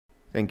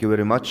Thank you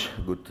very much.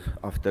 Good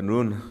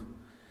afternoon.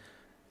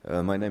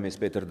 My name is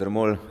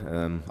DERMOL.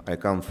 I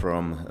come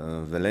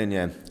from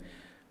Velenje,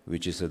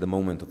 which is at the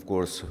moment, of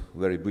course, a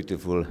very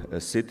beautiful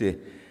city.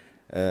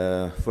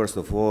 First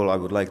of all, I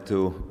would like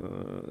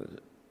to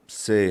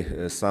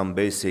say some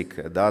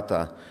basic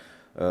data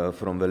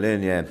from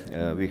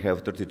Velenje. We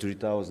have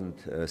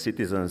 33,000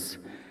 citizens.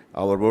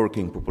 Our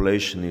working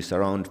population is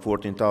around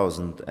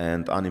 14,000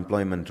 and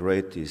unemployment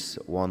rate is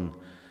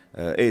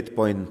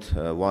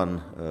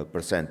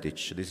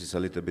 8.1%. This is a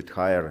little bit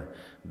higher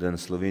than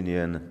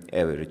Slovenian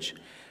average.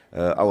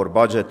 Our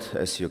budget,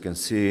 as you can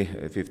see,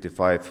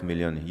 55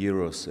 million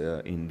euros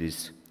in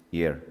this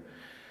year.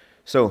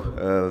 So,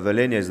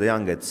 Velenje is the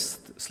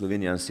youngest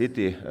Slovenian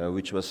city,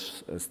 which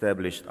was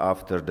established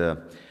after the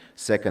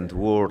Second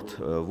World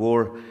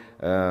War.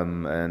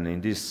 And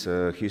in this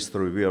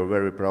history we are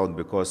very proud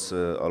because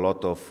a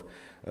lot of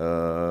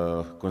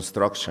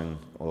construction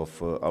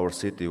of our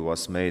city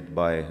was made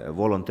by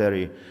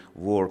voluntary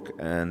work,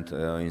 and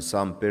in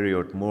some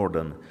period more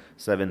than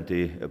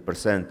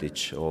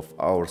 70% of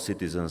our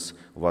citizens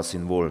was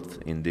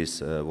involved in this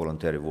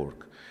voluntary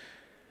work.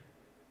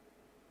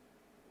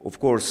 Of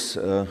course,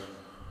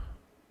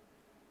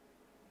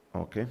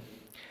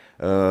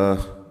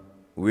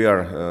 we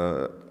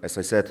are, as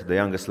I said, the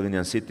youngest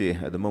Slovenian city.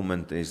 At the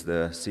moment is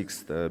the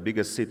sixth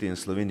biggest city in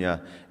Slovenia,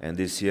 and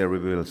this year we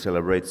will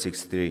celebrate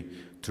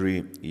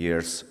 63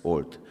 years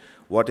old.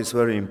 What is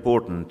very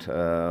important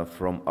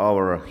from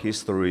our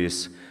history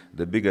is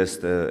the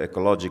biggest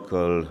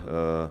ecological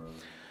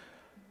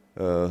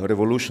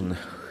revolution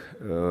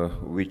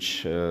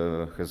which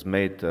has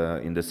made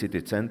in the city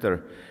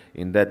center.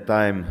 In that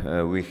time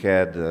we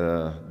had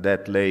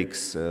dead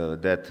lakes,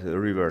 dead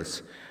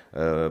rivers,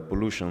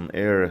 pollution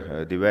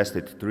air,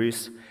 devastated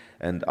trees,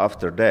 and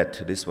after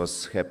that, this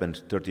was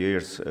happened 30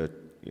 years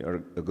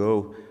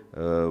ago,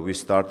 we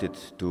started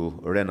to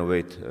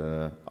renovate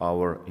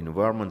our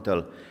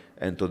environmental,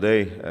 and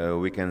today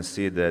we can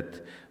see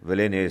that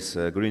Velenje is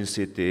a green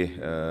city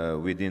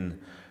within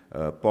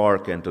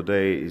park, and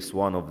today is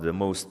one of the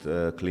most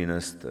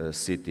cleanest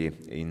city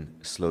in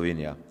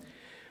Slovenia.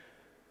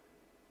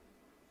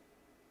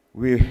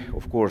 We,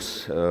 of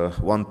course,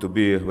 want to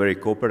be very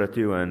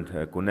cooperative and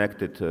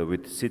connected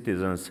with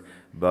citizens,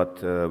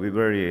 but we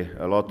very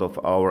a lot of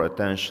our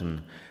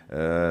attention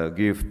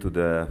give to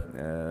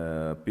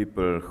the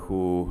people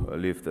who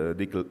live a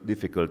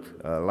difficult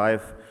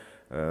life.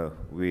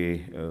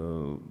 We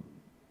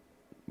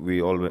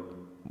always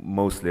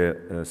mostly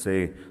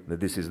say that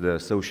this is the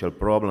social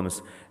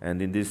problems, and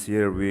in this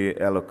year we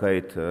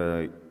allocate,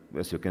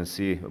 as you can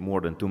see, more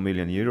than 2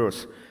 million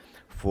euros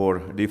for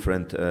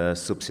different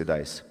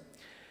subsidies.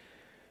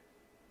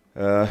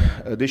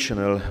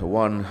 Additional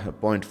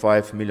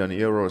 1.5 million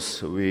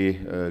euros we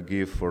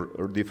give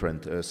for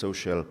different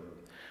social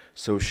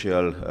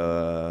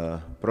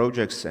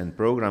projects and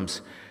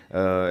programs.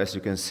 As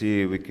you can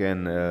see, we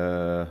can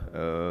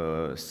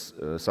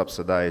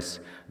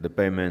subsidize the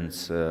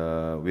payments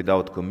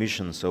without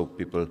commission, so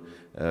people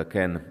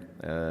can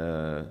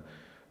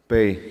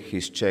pay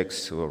his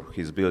checks or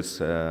his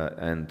bills,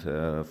 and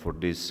for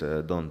this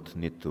don't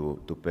need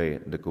to pay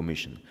the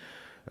commission.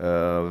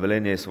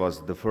 Velenje was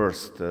the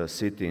first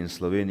city in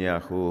Slovenia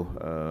who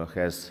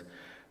has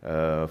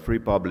free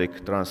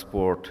public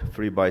transport,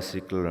 free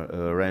bicycle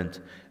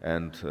rent,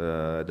 and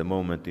at the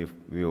moment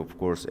we of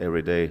course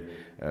every day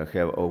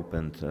have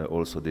opened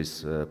also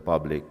this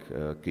public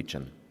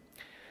kitchen.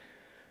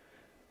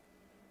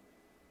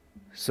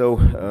 So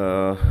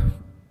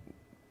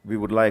we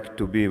would like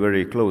to be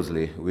very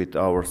closely with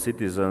our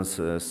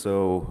citizens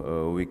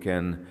so we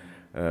can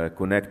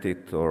connect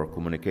it or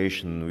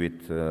communication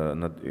with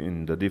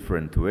in the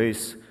different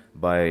ways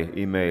by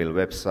email,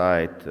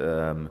 website,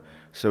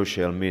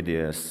 social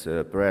medias,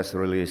 press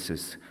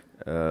releases,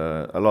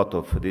 a lot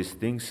of these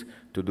things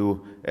to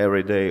do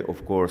every day,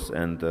 of course,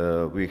 and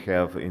we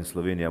have in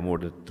Slovenia more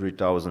than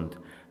 3,000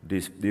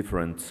 these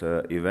different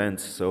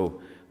events,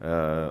 so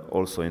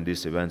also in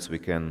these events we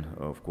can,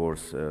 of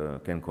course,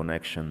 can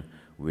connection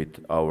with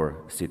our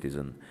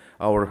citizen.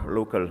 Our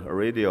local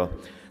radio,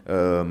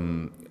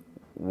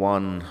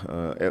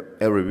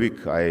 every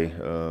week I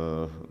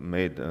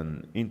made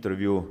an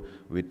interview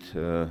with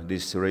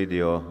this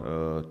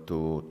radio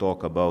to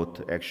talk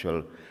about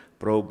actual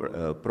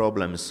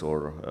problems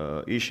or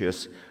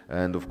issues,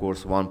 and of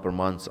course one per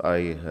month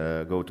I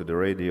go to the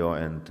radio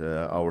and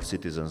our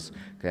citizens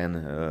can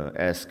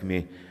ask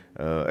me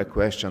a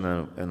question,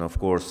 and of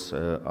course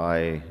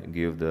I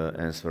give the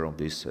answer of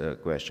this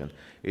question.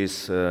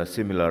 It's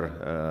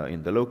similar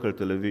in the local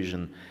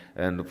television,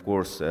 and of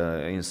course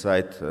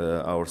inside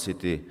our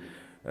city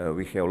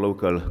we have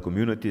local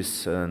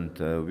communities, and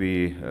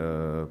we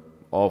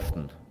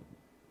often,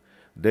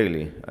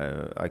 daily,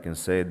 I can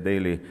say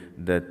daily,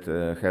 that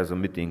has a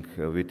meeting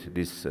with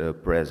this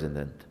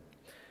president.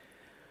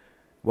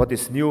 What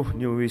is new?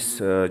 New is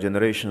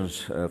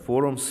Generations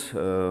Forums,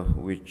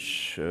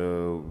 which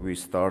we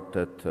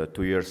started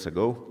 2 years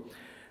ago.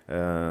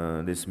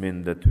 This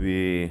means that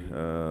we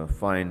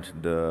find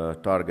the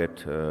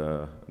target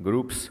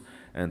groups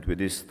and with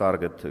these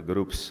target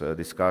groups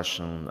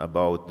discussion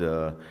about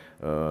the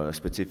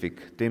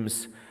specific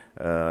themes.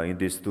 In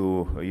these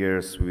 2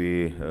 years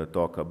we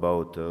talk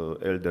about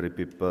elderly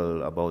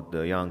people, about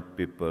the young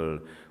people,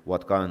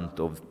 what kind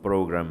of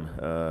program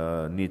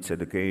needs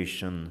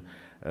education,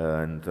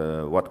 and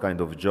what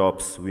kind of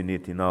jobs we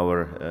need in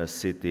our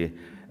city.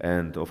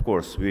 And of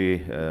course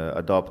we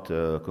adopt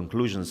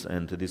conclusions,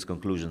 and these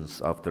conclusions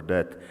after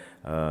that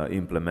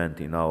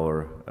implement in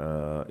our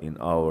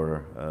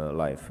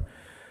life.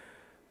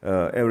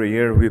 Every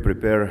year we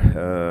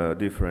prepare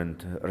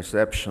different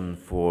reception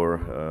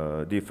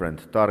for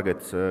different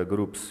target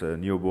groups,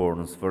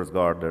 newborns, first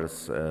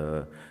garders,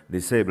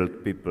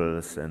 disabled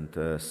peoples,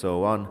 and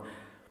so on.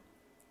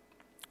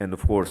 And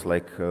of course,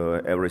 like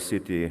every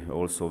city,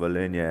 also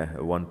Velenje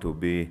want to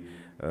be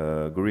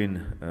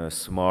green,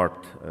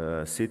 smart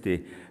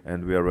city,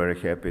 and we are very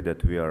happy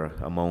that we are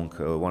among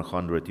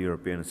 100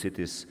 European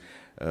cities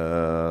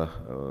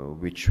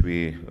which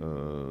we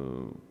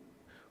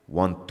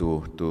want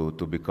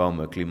to become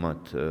a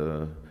climate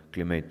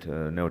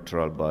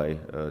neutral by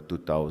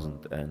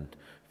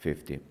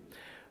 2050.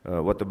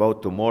 What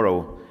about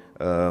tomorrow?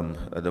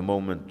 At the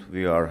moment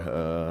we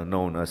are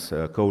known as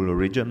a coal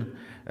region,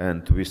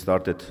 and we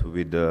started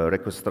with the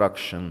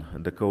reconstruction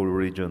the coal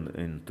region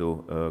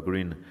into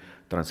green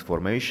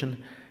transformation.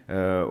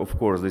 Of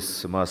course,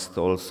 this must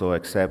also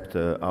accept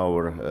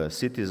our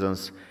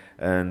citizens,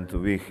 and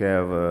we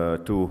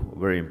have 2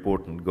 very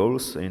important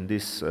goals in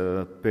this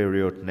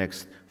period,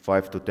 next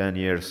 5 to 10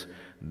 years,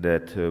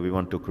 that we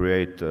want to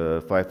create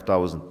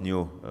 5,000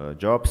 new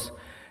jobs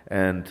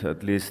and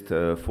at least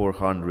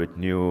 400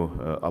 new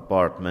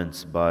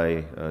apartments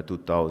by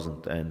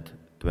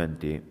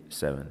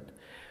 2027.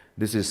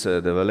 This is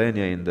the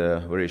Velenje in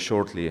the very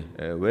shortly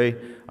way.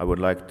 I would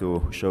like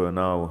to show you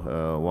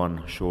now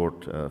one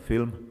short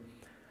film.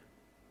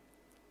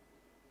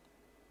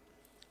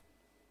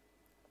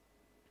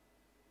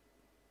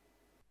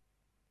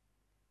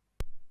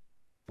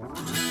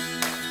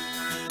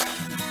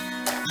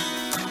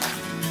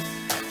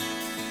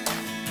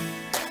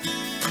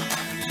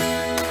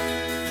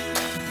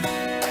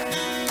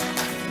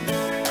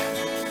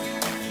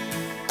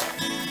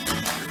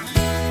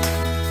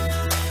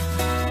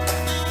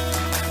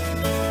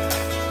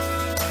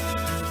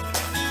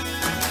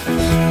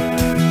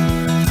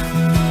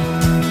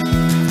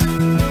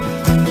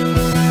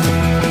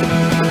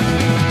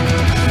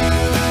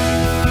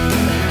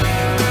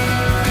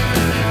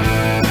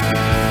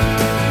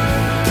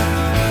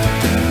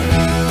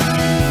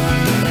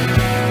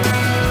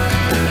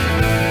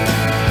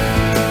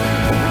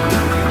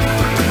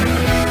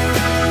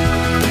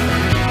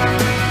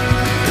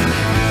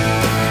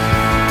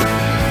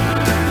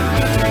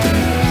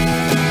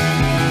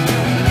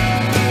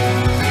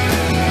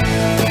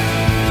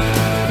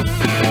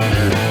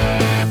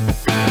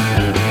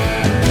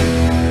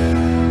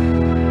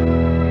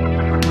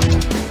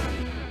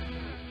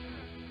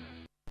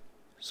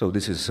 So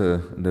this is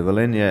the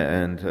Velenje,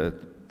 and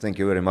thank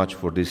you very much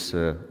for this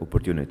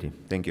opportunity.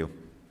 Thank you.